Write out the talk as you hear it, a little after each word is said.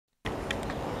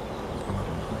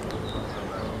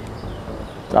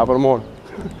Top of the morning.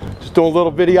 Just doing a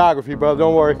little videography, brother.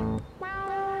 Don't worry.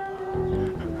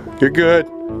 You're good.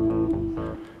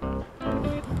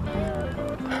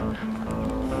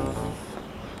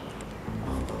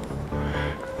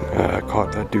 I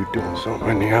caught that dude doing something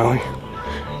in the alley.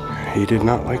 He did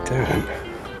not like that.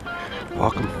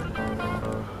 Welcome.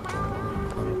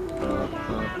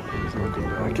 He's looking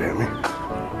back at me.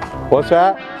 What's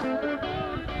that?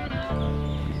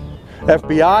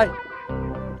 FBI?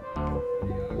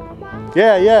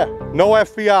 Yeah, yeah. No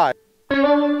FBI.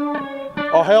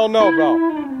 Oh, hell no, bro.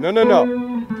 No, no, no.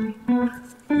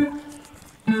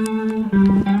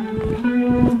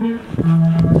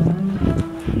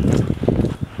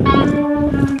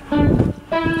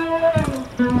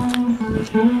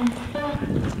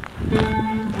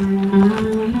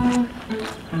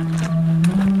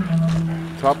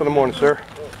 Top of the morning, sir.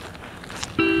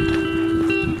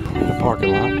 In the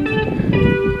parking lot.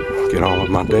 Get on with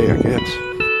my day, I guess.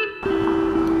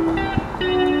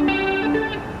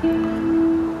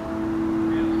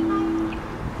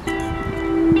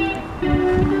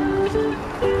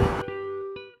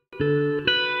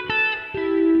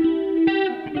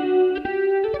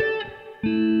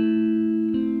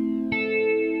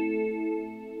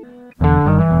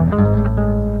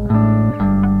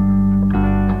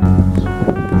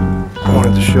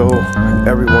 To show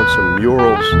everyone some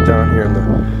murals down here in the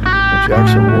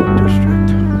Jackson Ward district.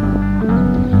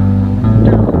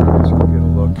 Let's go get a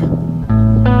look.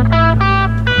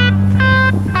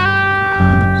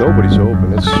 Nobody's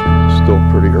open. It's still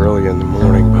pretty early in the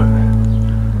morning, but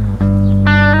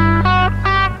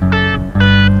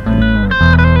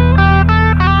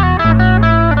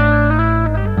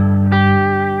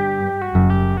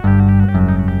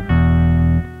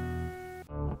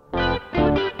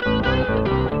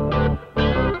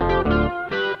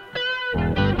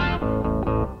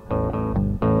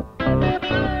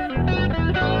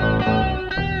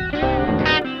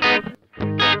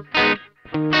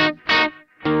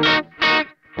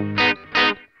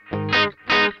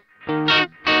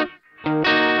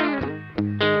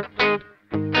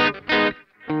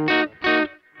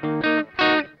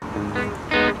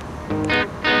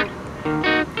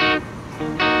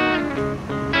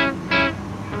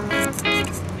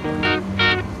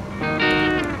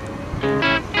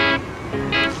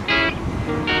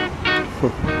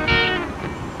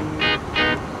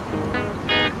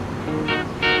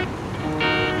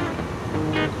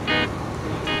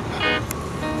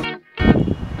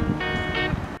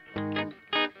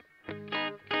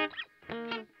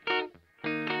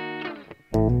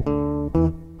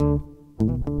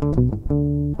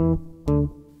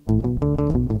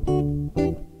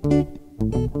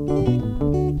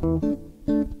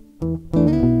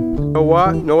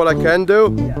know what I can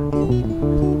do? Yeah.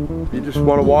 You just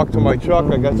want to walk to my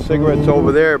truck. I got cigarettes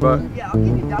over there, but yeah, I'll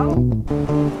give you down.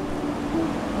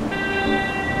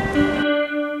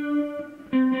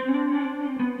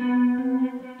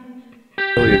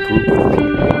 Really a group of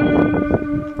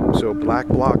people. So black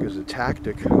bloc is a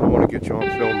tactic. I don't want to get you on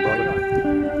film, brother.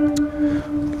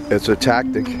 It's a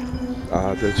tactic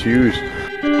that's used.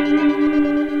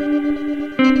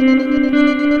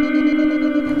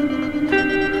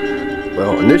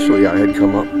 Well, initially I had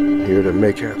come up here to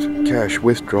make a cash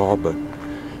withdrawal, but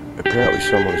apparently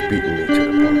someone's beating me to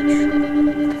the punch.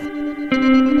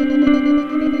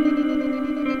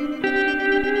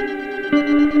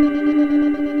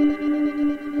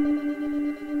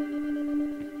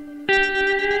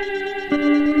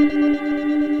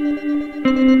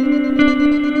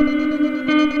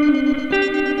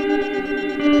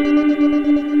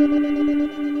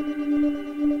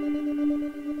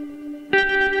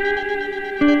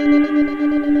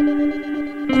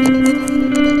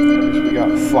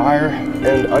 Fire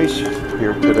and ice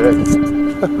here today. I should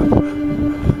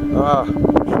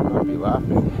not be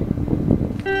laughing.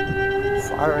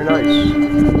 Fire and ice.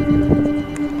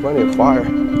 Plenty of fire.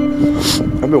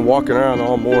 I've been walking around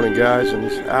all morning, guys, in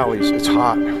these alleys. It's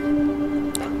hot.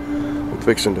 I'm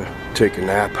fixing to take a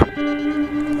nap.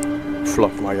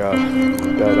 Fluff my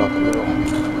bed up a little.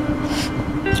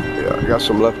 Yeah, I got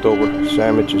some leftover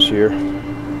sandwiches here.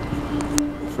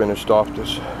 Finished off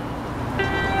this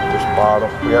bottle.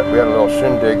 We had a little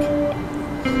shindig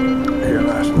here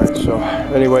last night. So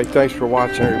anyway, thanks for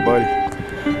watching, everybody.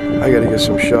 I gotta get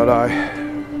some shut-eye.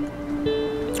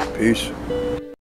 Peace.